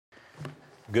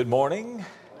Good morning.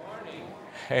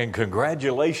 And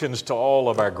congratulations to all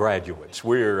of our graduates.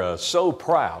 We're so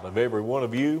proud of every one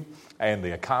of you and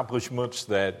the accomplishments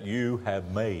that you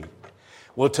have made.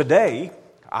 Well, today,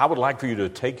 I would like for you to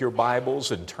take your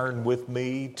Bibles and turn with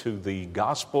me to the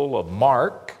Gospel of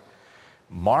Mark,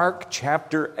 Mark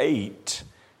chapter 8,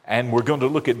 and we're going to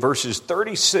look at verses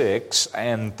 36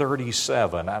 and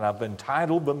 37. And I've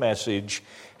entitled the message,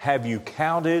 Have You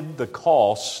Counted the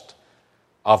Cost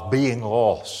of Being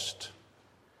Lost?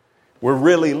 We're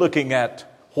really looking at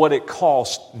what it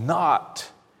costs not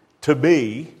to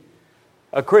be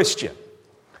a Christian.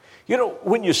 You know,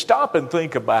 when you stop and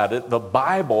think about it, the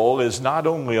Bible is not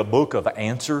only a book of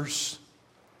answers,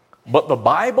 but the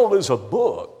Bible is a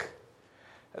book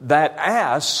that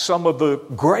asks some of the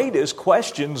greatest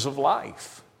questions of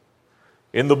life.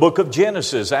 In the book of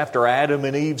Genesis, after Adam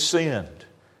and Eve sinned,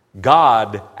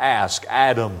 God asked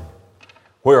Adam,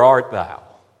 "Where art thou?"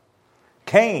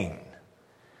 Cain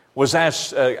was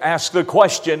asked the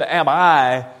question, "Am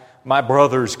I my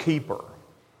brother's keeper?"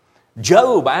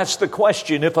 Job asked the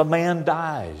question, "If a man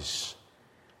dies,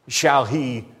 shall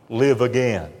he live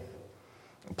again?"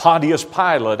 Pontius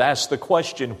Pilate asked the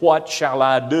question, "What shall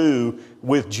I do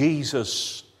with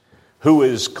Jesus, who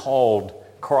is called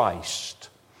Christ?"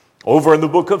 Over in the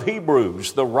book of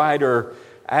Hebrews, the writer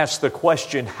asked the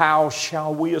question, "How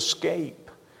shall we escape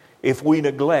if we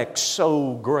neglect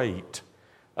so great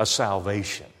a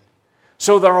salvation?"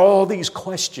 So there are all these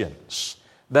questions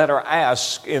that are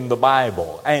asked in the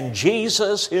Bible. And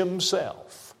Jesus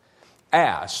himself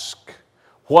asked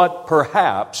what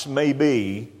perhaps may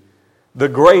be the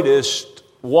greatest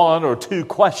one or two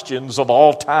questions of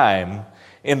all time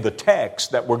in the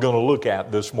text that we're going to look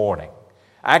at this morning.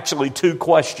 Actually, two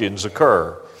questions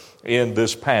occur in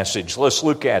this passage. Let's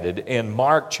look at it. In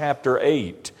Mark chapter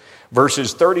 8,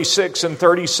 verses 36 and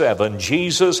 37,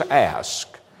 Jesus asked,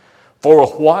 "For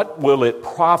what will it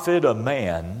profit a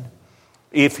man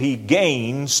if he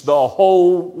gains the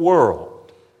whole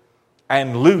world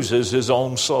and loses his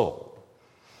own soul?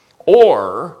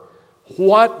 Or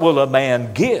what will a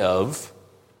man give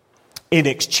in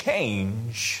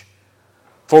exchange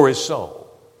for his soul?"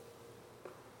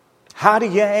 How do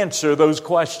you answer those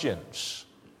questions?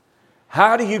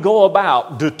 How do you go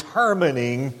about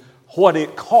determining what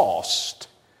it costs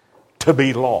to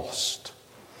be lost?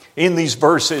 In these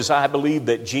verses, I believe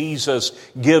that Jesus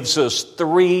gives us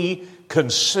three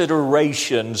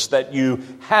considerations that you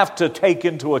have to take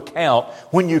into account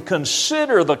when you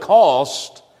consider the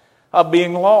cost of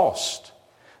being lost.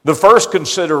 The first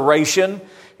consideration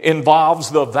involves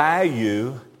the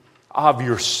value of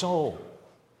your soul.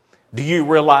 Do you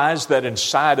realize that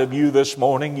inside of you this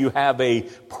morning you have a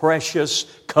precious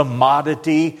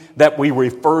commodity that we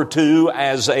refer to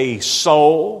as a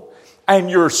soul? And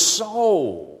your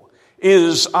soul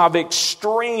is of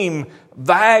extreme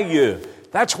value.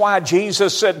 That's why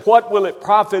Jesus said, "What will it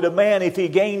profit a man if he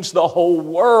gains the whole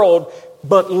world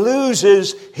but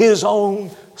loses his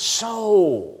own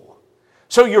soul?"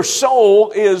 So your soul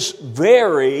is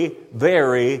very,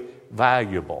 very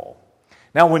valuable.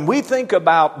 Now, when we think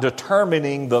about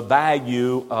determining the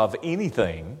value of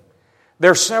anything,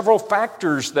 there are several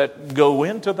factors that go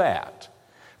into that.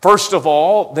 First of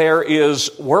all, there is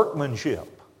workmanship.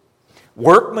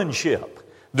 Workmanship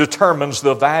determines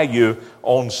the value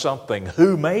on something.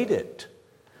 Who made it?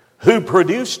 Who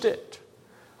produced it?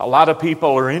 A lot of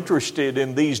people are interested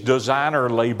in these designer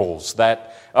labels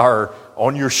that are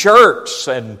on your shirts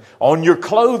and on your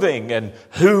clothing, and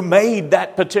who made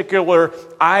that particular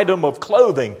item of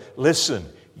clothing.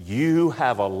 Listen, you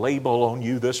have a label on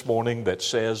you this morning that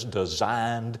says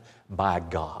designed by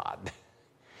God.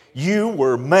 You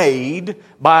were made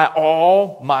by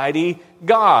Almighty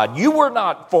God. You were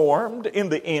not formed in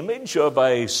the image of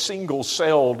a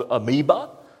single-celled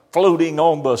amoeba floating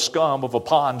on the scum of a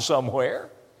pond somewhere.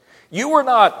 You were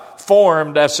not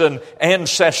formed as an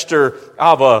ancestor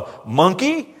of a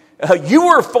monkey. You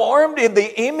were formed in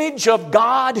the image of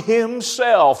God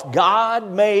himself.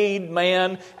 God made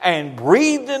man and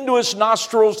breathed into his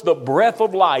nostrils the breath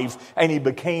of life, and he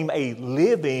became a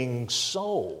living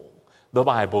soul, the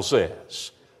Bible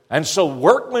says. And so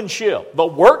workmanship, the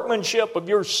workmanship of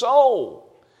your soul,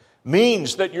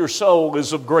 means that your soul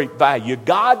is of great value.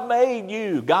 God made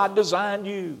you. God designed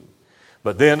you.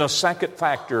 But then a second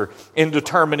factor in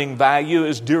determining value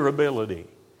is durability.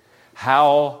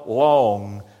 How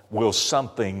long will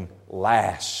something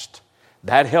last?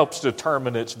 That helps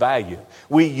determine its value.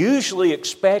 We usually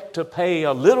expect to pay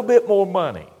a little bit more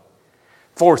money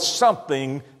for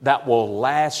something that will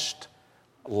last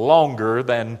longer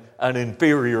than an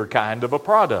inferior kind of a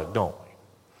product, don't we?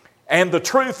 And the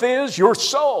truth is, your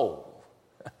soul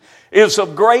is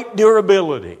of great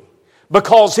durability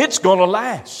because it's going to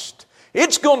last.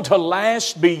 It's going to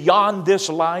last beyond this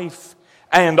life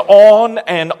and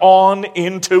on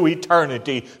into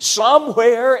eternity.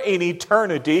 Somewhere in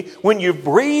eternity, when you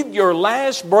breathe your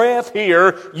last breath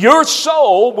here, your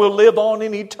soul will live on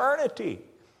in eternity.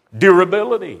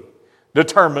 Durability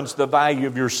determines the value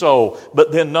of your soul.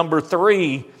 But then number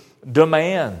 3,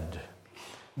 demand.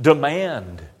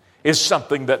 Demand is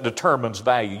something that determines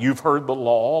value. You've heard the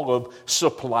law of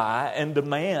supply and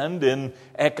demand in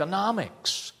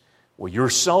economics. Well, your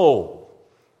soul,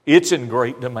 it's in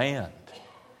great demand.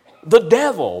 The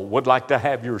devil would like to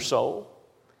have your soul.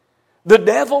 The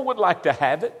devil would like to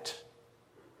have it.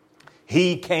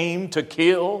 He came to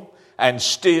kill and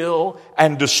steal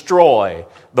and destroy,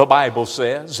 the Bible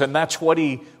says, and that's what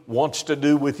he wants to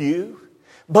do with you.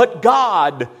 But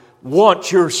God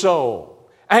wants your soul.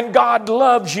 And God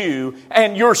loves you,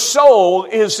 and your soul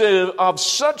is of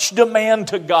such demand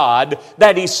to God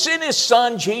that He sent His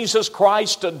Son, Jesus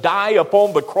Christ, to die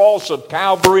upon the cross of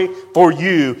Calvary for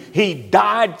you. He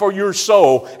died for your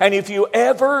soul. And if you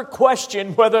ever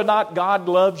question whether or not God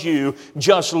loves you,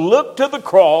 just look to the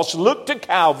cross, look to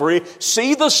Calvary,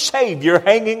 see the Savior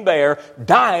hanging there,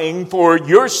 dying for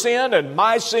your sin and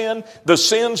my sin, the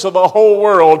sins of the whole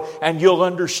world, and you'll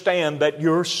understand that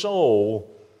your soul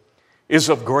is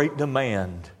of great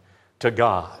demand to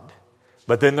God.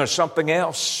 But then there's something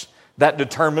else that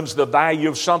determines the value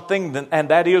of something, and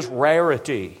that is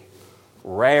rarity.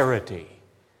 Rarity.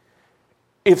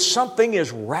 If something is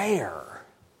rare,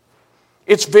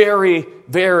 it's very,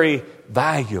 very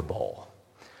valuable.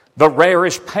 The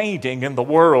rarest painting in the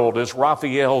world is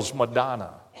Raphael's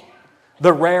Madonna.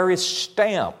 The rarest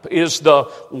stamp is the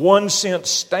 1-cent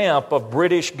stamp of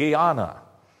British Guiana.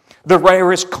 The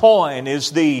rarest coin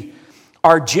is the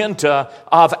Argenta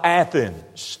of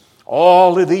Athens.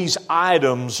 All of these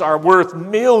items are worth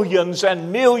millions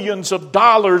and millions of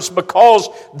dollars because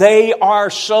they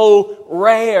are so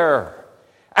rare.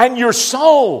 And your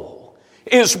soul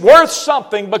is worth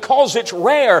something because it's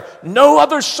rare. No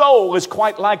other soul is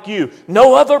quite like you.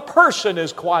 No other person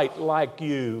is quite like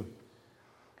you.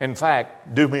 In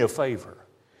fact, do me a favor.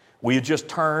 Will you just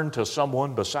turn to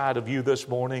someone beside of you this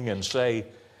morning and say,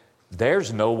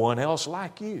 "There's no one else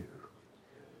like you."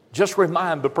 Just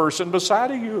remind the person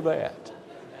beside of you of that.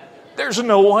 There's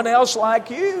no one else like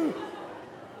you.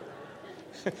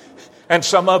 And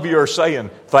some of you are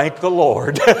saying, "Thank the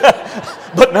Lord."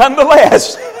 But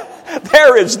nonetheless,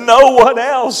 there is no one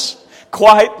else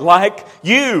quite like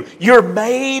you. You're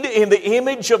made in the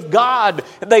image of God.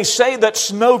 They say that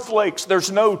snowflakes,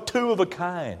 there's no two of a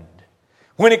kind.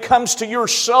 When it comes to your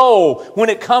soul, when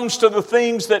it comes to the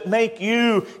things that make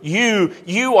you,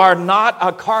 you are not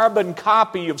a carbon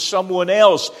copy of someone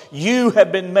else. You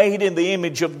have been made in the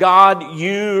image of God.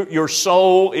 Your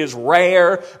soul is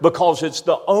rare because it's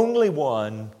the only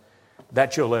one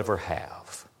that you'll ever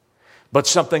have. But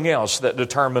something else that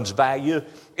determines value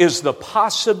is the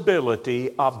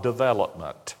possibility of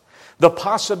development. The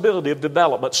possibility of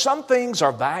development. Some things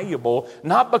are valuable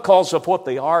not because of what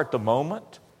they are at the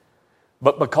moment,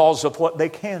 but because of what they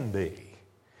can be.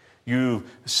 You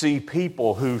see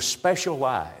people who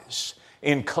specialize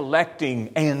in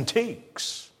collecting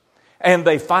antiques, and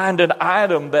they find an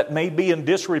item that may be in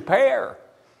disrepair.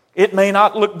 It may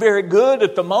not look very good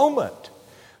at the moment,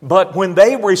 but when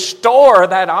they restore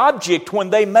that object, when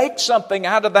they make something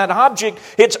out of that object,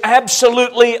 it's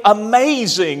absolutely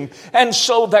amazing. And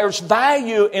so there's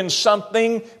value in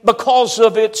something because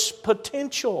of its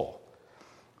potential.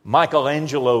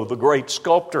 Michelangelo, the great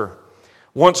sculptor,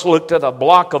 once looked at a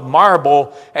block of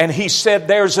marble and he said,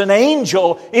 "There's an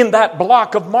angel in that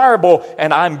block of marble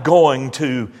and I'm going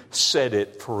to set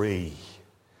it free."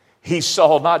 He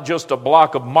saw not just a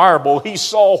block of marble, he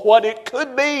saw what it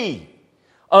could be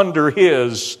under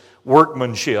his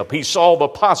workmanship. He saw the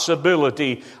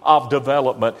possibility of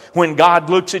development. When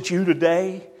God looks at you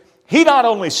today, He not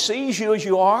only sees you as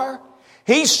you are,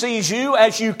 He sees you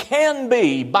as you can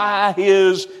be by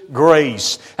His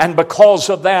grace. And because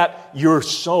of that, your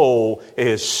soul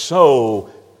is so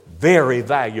very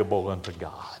valuable unto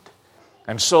God.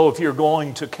 And so if you're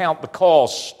going to count the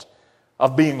cost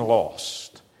of being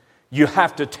lost, you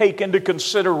have to take into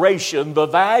consideration the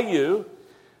value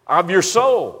of your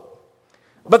soul.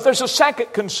 But there's a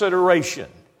second consideration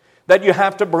that you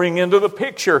have to bring into the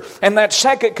picture. And that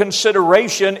second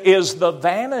consideration is the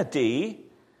vanity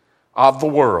of the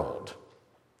world.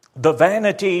 The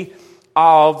vanity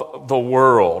of the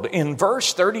world. In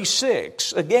verse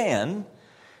 36, again,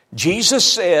 Jesus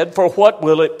said, "For what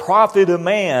will it profit a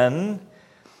man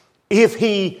if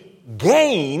he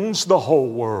gains the whole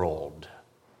world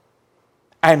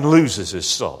and loses his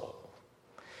soul.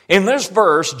 In this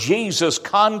verse, Jesus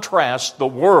contrasts the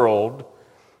world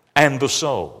and the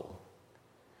soul.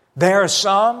 There are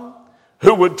some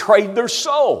who would trade their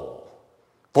soul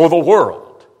for the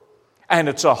world, and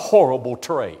it's a horrible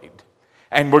trade,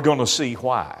 and we're going to see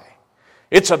why.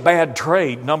 It's a bad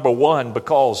trade, number one,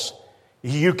 because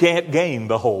you can't gain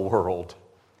the whole world.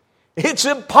 It's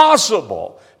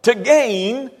impossible to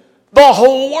gain the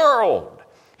whole world.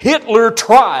 Hitler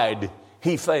tried,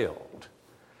 he failed.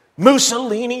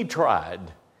 Mussolini tried,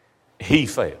 he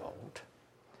failed.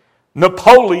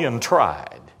 Napoleon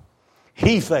tried,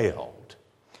 he failed.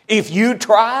 If you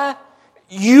try,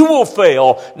 you will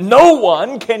fail. No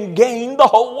one can gain the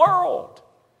whole world.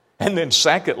 And then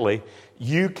secondly,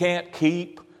 you can't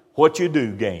keep what you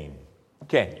do gain,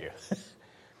 can you?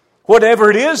 Whatever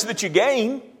it is that you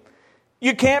gain,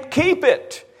 you can't keep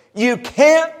it. You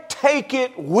can't take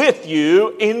it with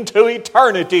you into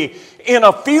eternity. In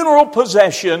a funeral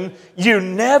procession, you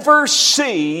never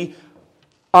see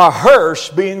a hearse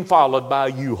being followed by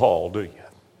a U-Haul, do you?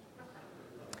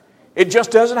 It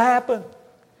just doesn't happen.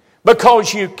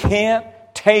 Because you can't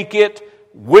take it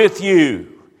with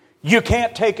you. You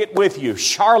can't take it with you.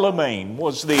 Charlemagne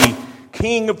was the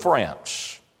king of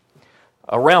France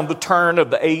around the turn of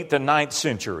the 8th and 9th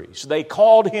centuries. They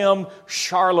called him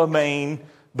Charlemagne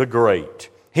the Great.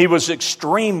 He was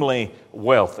extremely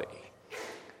wealthy.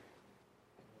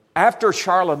 After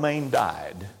Charlemagne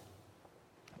died,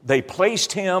 they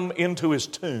placed him into his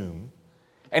tomb,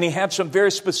 and he had some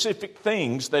very specific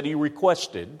things that he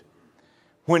requested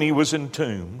when he was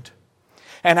entombed.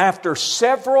 And after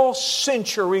several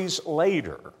centuries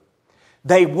later,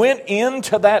 they went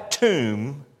into that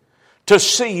tomb to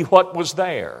see what was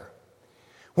there.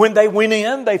 When they went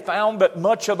in, they found that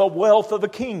much of the wealth of the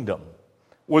kingdom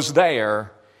was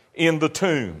there in the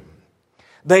tomb.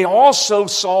 They also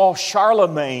saw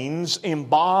Charlemagne's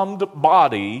embalmed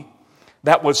body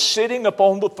that was sitting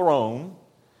upon the throne.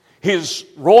 His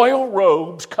royal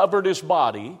robes covered his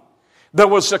body. There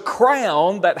was a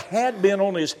crown that had been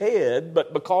on his head,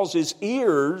 but because his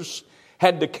ears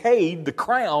had decayed, the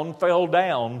crown fell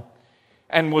down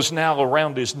and was now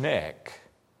around his neck.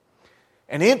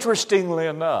 And interestingly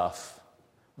enough,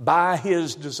 by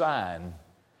his design,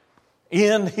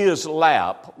 in his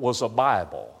lap was a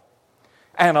Bible,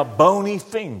 and a bony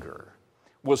finger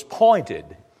was pointed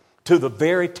to the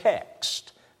very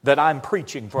text that I'm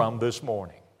preaching from this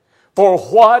morning. For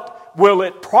what will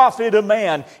it profit a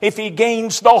man if he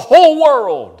gains the whole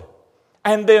world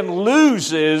and then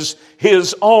loses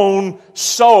his own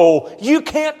soul? You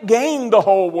can't gain the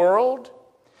whole world.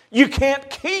 You can't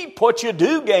keep what you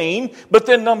do gain. But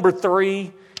then number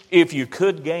 3, if you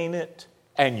could gain it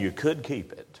and you could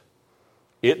keep it,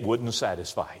 it wouldn't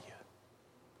satisfy you.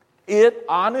 It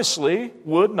honestly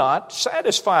would not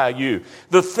satisfy you.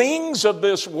 The things of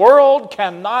this world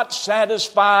cannot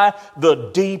satisfy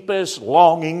the deepest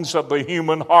longings of the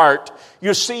human heart.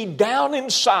 You see, down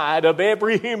inside of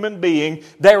every human being,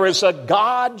 there is a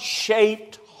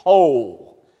God-shaped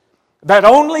hole that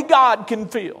only God can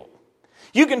fill.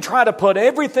 You can try to put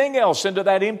everything else into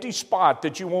that empty spot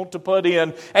that you want to put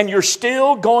in, and you're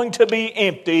still going to be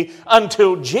empty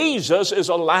until Jesus is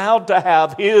allowed to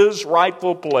have His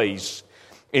rightful place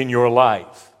in your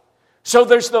life. So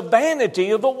there's the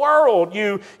vanity of the world.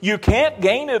 You can't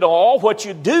gain it all. What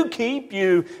you do keep,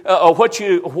 what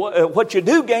you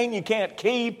do gain, you can't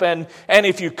keep. And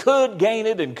if you could gain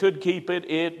it and could keep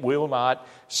it, it will not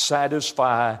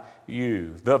satisfy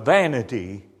you. The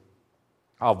vanity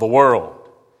of the world.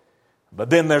 But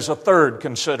then there's a third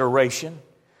consideration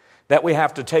that we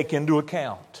have to take into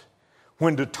account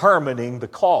when determining the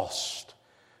cost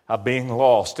of being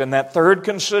lost. And that third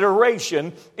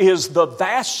consideration is the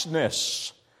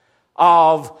vastness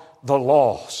of the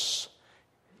loss.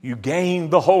 You gain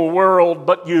the whole world,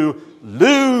 but you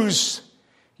lose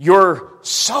your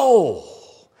soul.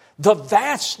 The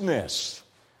vastness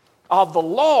of the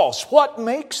loss. What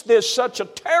makes this such a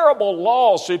terrible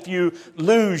loss if you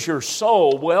lose your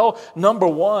soul? Well, number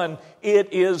one,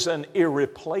 it is an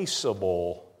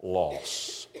irreplaceable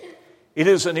loss. It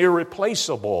is an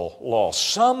irreplaceable loss.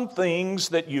 Some things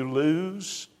that you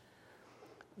lose,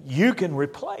 you can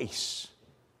replace.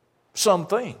 Some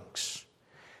things.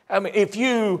 I mean, if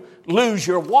you lose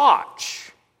your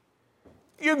watch,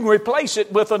 you can replace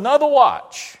it with another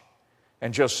watch.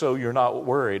 And just so you're not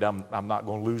worried, I'm not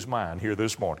going to lose mine here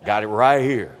this morning. Got it right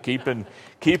here,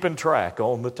 keeping track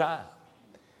on the time.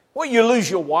 Well, you lose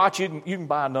your watch, you can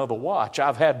buy another watch.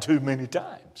 I've had too many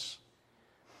times.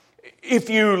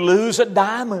 If you lose a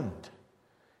diamond,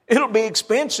 it'll be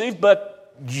expensive,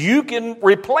 but you can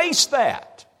replace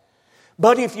that.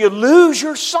 But if you lose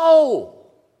your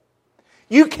soul,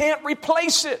 you can't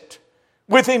replace it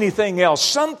with anything else.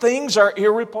 Some things are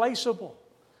irreplaceable.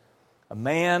 A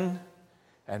man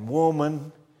and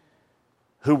woman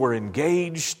who were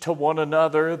engaged to one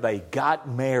another, they got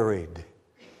married.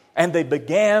 And they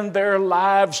began their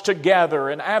lives together.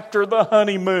 And after the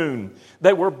honeymoon,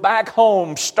 they were back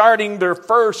home starting their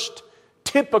first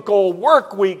typical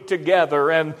work week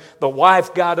together. And the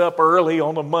wife got up early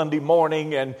on a Monday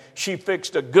morning and she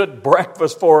fixed a good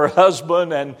breakfast for her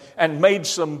husband and made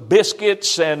some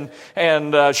biscuits. And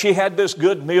she had this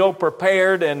good meal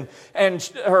prepared. And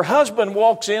her husband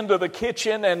walks into the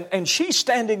kitchen and she's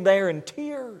standing there in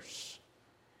tears.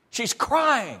 She's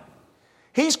crying.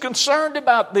 He's concerned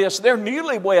about this. They're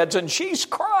newlyweds and she's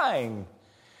crying.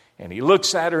 And he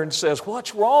looks at her and says,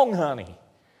 "What's wrong, honey?"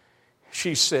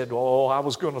 She said, "Oh, I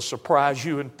was going to surprise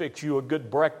you and fix you a good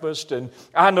breakfast. And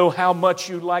I know how much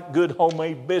you like good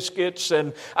homemade biscuits.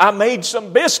 And I made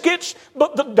some biscuits,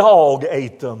 but the dog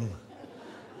ate them."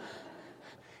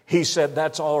 He said,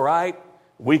 "That's all right.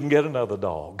 We can get another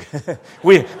dog.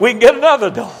 we can get another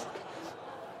dog."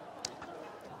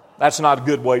 That's not a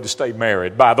good way to stay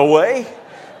married, by the way.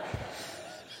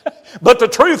 But the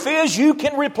truth is, you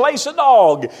can replace a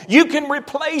dog. You can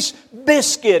replace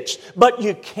biscuits, but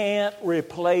you can't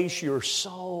replace your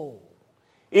soul.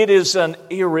 It is an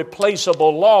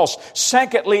irreplaceable loss.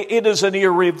 Secondly, it is an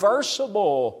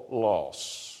irreversible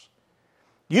loss.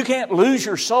 You can't lose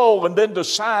your soul and then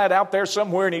decide out there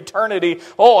somewhere in eternity,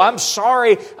 "Oh, I'm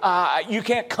sorry." You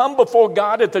can't come before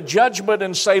God at the judgment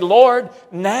and say, "Lord,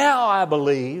 now I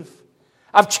believe.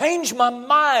 I've changed my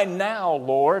mind now,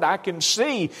 Lord. I can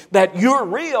see that you're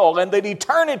real and that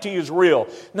eternity is real."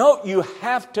 No, you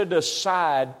have to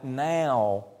decide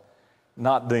now,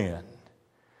 not then.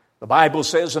 The Bible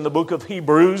says in the book of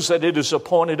Hebrews that it is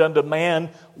appointed unto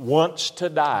man once to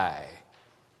die.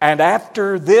 And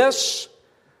after this,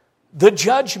 the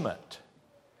judgment.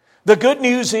 The good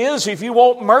news is, if you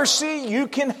want mercy, you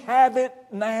can have it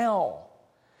now.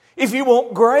 If you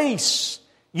want grace,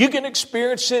 you can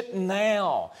experience it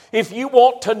now. If you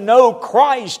want to know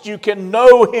Christ, you can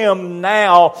know Him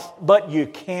now, but you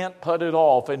can't put it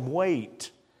off and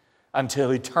wait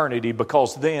until eternity,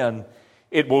 because then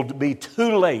it will be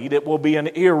too late. It will be an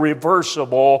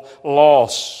irreversible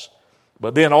loss.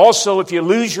 But then also, if you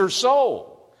lose your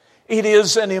soul, it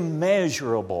is an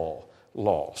immeasurable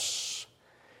loss.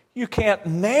 You can't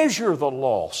measure the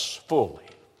loss fully.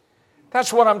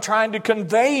 That's what I'm trying to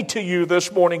convey to you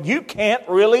this morning. You can't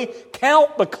really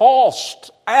count the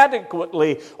cost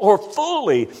adequately or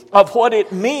fully of what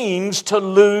it means to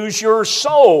lose your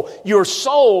soul. Your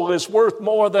soul is worth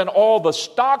more than all the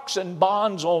stocks and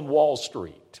bonds on Wall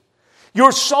Street.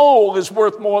 Your soul is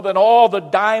worth more than all the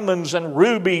diamonds and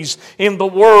rubies in the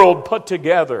world put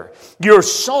together. Your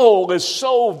soul is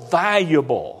so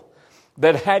valuable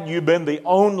that had you been the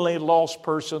only lost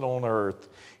person on earth,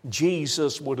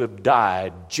 Jesus would have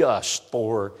died just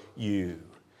for you.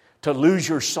 To lose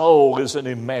your soul is an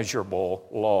immeasurable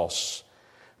loss.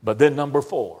 But then number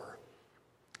 4,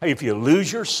 if you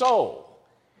lose your soul,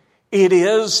 it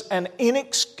is an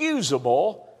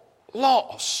inexcusable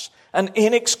loss. An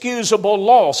inexcusable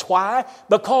loss. Why?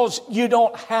 Because you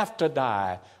don't have to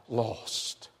die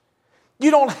lost.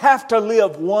 You don't have to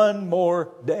live one more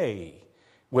day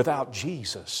without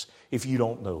Jesus if you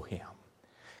don't know Him.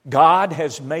 God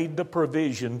has made the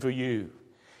provision for you.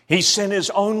 He sent His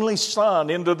only Son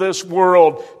into this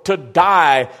world to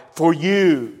die for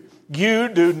you. You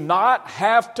do not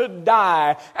have to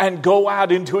die and go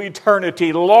out into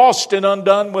eternity lost and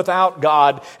undone without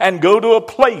God and go to a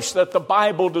place that the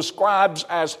Bible describes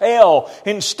as hell.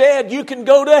 Instead, you can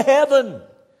go to heaven.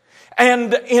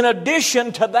 And in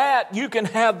addition to that, you can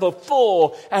have the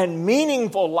full and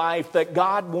meaningful life that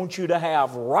God wants you to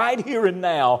have right here and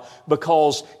now,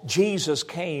 because Jesus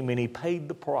came and He paid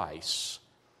the price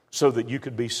so that you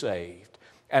could be saved.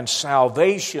 And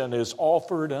salvation is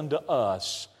offered unto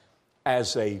us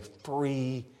as a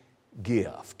free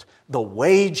gift. The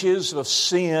wages of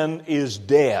sin is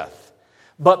death,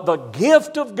 but the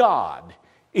gift of God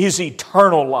is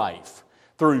eternal life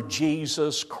through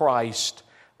Jesus Christ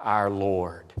our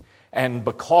Lord. And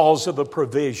because of the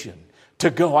provision to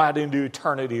go out into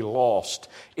eternity lost,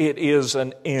 it is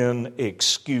an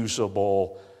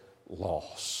inexcusable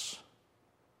loss.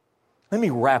 Let me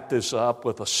wrap this up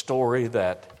with a story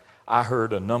that I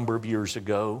heard a number of years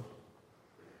ago.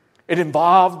 It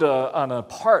involved an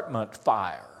apartment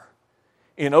fire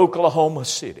in Oklahoma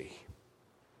City.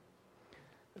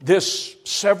 This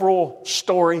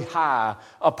several-story high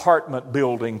apartment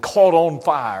building caught on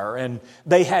fire, and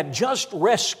they had just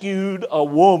rescued a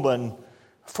woman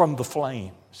from the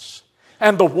flames.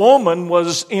 And the woman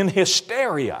was in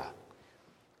hysteria.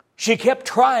 She kept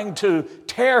trying to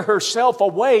tear herself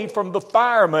away from the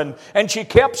firemen, and she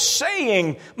kept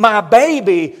saying, my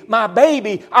baby,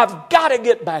 I've got to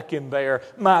get back in there.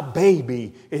 My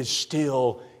baby is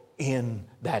still in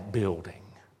that building.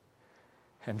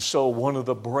 And so one of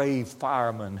the brave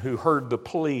firemen who heard the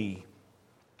plea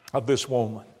of this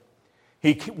woman,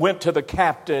 he went to the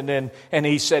captain and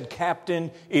he said,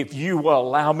 Captain, if you will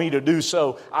allow me to do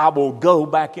so, I will go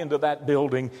back into that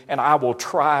building and I will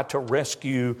try to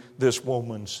rescue this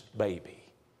woman's baby.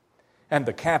 And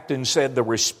the captain said, the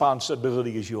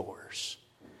responsibility is yours.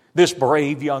 This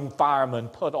brave young fireman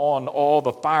put on all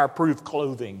the fireproof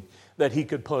clothing that he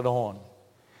could put on.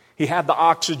 He had the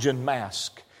oxygen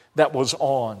mask that was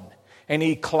on. And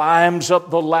he climbs up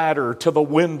the ladder to the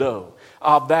window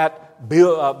of that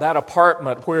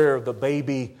apartment where the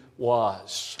baby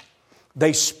was.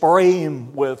 They spray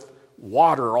him with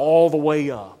water all the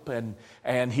way up.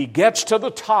 And he gets to the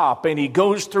top and he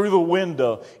goes through the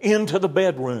window into the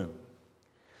bedroom.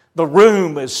 The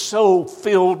room is so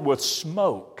filled with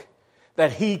smoke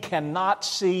that he cannot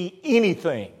see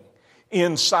anything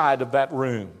inside of that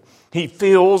room. He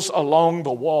feels along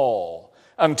the wall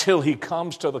until he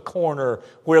comes to the corner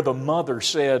where the mother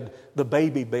said the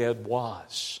baby bed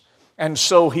was. And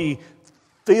so he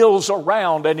feels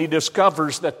around and he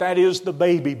discovers that is the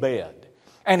baby bed.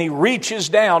 And he reaches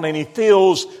down and he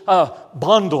feels a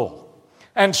bundle.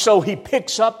 And so he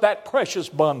picks up that precious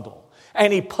bundle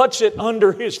and he puts it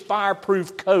under his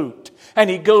fireproof coat. And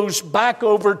he goes back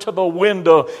over to the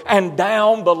window and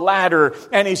down the ladder.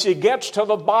 And as he gets to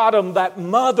the bottom, that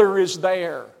mother is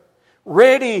there,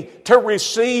 ready to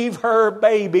receive her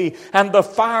baby. And the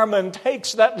fireman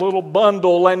takes that little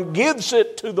bundle and gives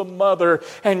it to the mother,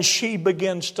 and she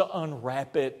begins to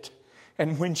unwrap it.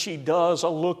 And when she does, a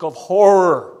look of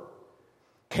horror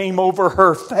came over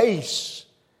her face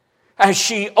as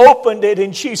she opened it,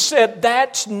 and she said,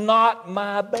 "That's not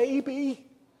my baby.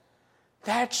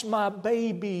 That's my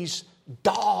baby's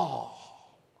doll."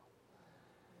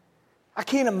 I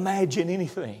can't imagine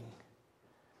anything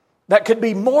that could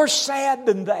be more sad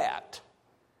than that,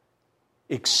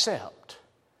 except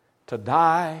to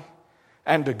die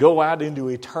and to go out into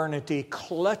eternity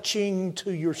clutching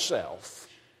to yourself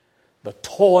the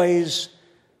toys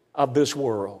of this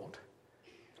world,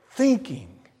 thinking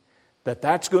that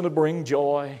that's going to bring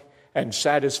joy and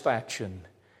satisfaction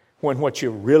when what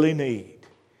you really need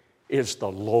is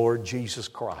the Lord Jesus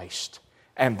Christ,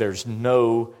 and there's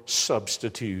no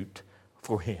substitute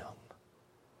for Him.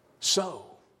 So,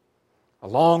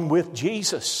 along with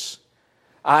Jesus,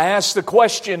 I ask the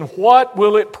question, what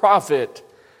will it profit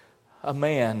a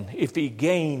man if he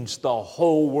gains the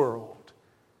whole world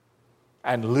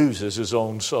and loses his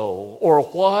own soul? Or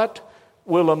what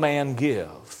will a man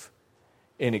give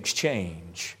in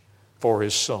exchange for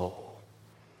his soul?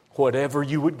 Whatever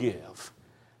you would give,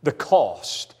 the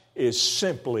cost is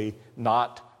simply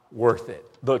not worth it.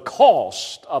 The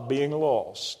cost of being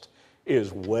lost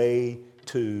is way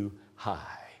too high.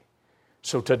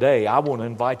 So today, I want to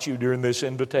invite you during this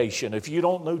invitation, if you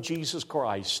don't know Jesus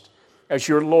Christ as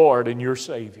your Lord and your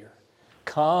Savior,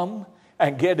 come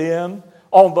and get in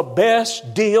on the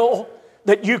best deal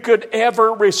that you could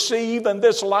ever receive in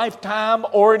this lifetime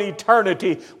or in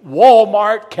eternity.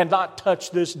 Walmart cannot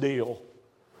touch this deal.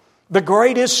 The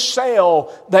greatest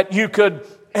sale that you could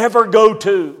ever go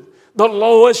to, the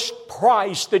lowest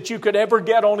price that you could ever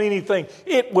get on anything,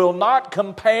 it will not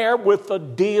compare with the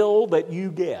deal that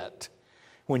you get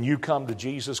when you come to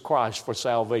Jesus Christ for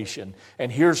salvation.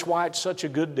 And here's why it's such a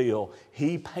good deal.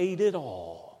 He paid it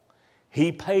all.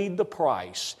 He paid the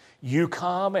price. You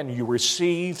come and you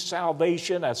receive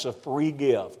salvation as a free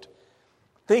gift.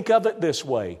 Think of it this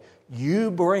way.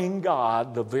 You bring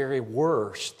God the very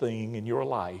worst thing in your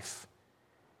life,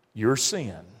 your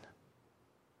sin.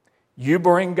 You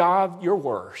bring God your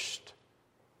worst,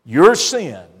 your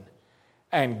sin,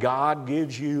 and God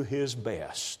gives you His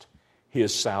best,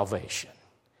 His salvation.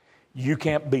 You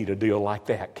can't beat a deal like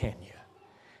that, can you?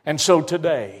 And so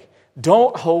today,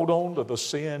 don't hold on to the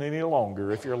sin any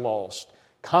longer if you're lost.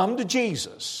 Come to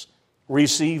Jesus.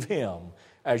 Receive Him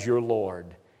as your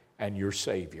Lord and your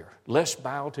Savior. Let's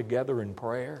bow together in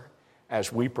prayer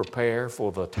as we prepare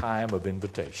for the time of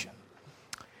invitation.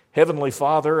 Heavenly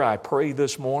Father, I pray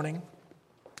this morning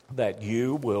that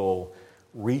you will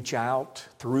reach out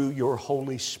through your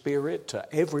Holy Spirit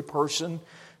to every person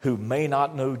who may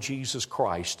not know Jesus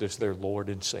Christ as their Lord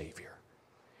and Savior.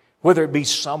 Whether it be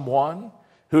someone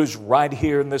who's right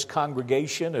here in this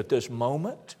congregation at this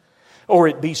moment, or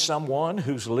it be someone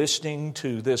who's listening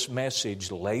to this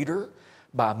message later,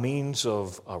 by means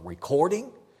of a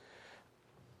recording.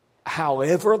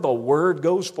 However the word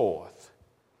goes forth,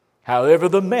 however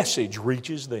the message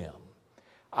reaches them,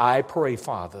 I pray,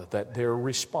 Father, that their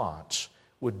response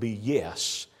would be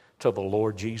yes to the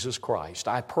Lord Jesus Christ.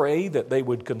 I pray that they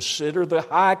would consider the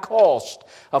high cost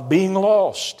of being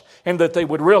lost and that they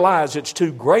would realize it's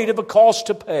too great of a cost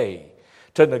to pay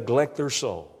to neglect their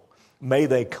soul. May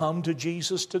they come to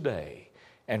Jesus today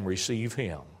and receive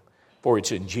Him. For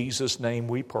it's in Jesus' name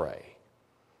we pray.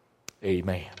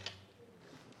 Amen.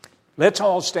 Let's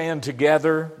all stand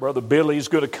together. Brother Billy is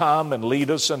going to come and lead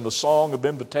us in the song of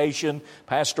invitation.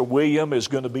 Pastor William is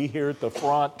going to be here at the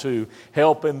front to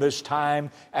help in this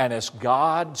time. And as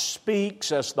God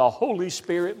speaks, as the Holy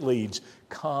Spirit leads,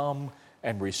 come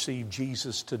and receive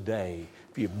Jesus today.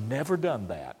 If you've never done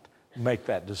that, make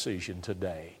that decision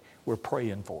today. We're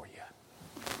praying for you.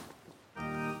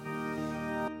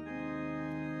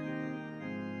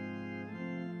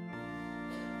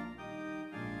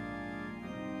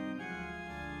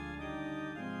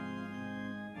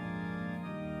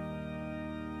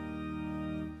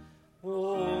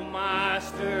 O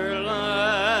Master,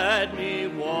 let me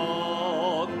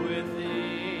walk with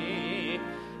Thee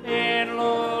in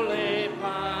lowly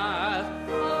path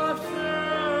of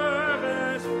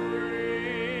service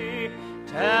free.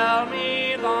 Tell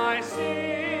me Thy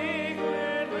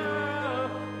secret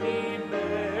love, me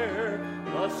bear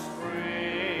the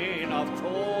strain of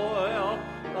toil,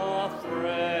 the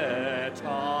threat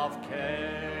of care.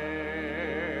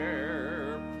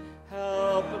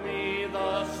 Help me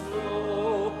the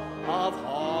slow of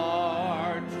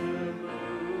heart to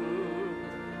move,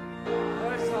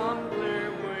 by some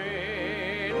clear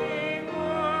waiting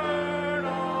word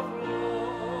of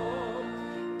love.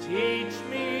 Teach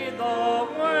me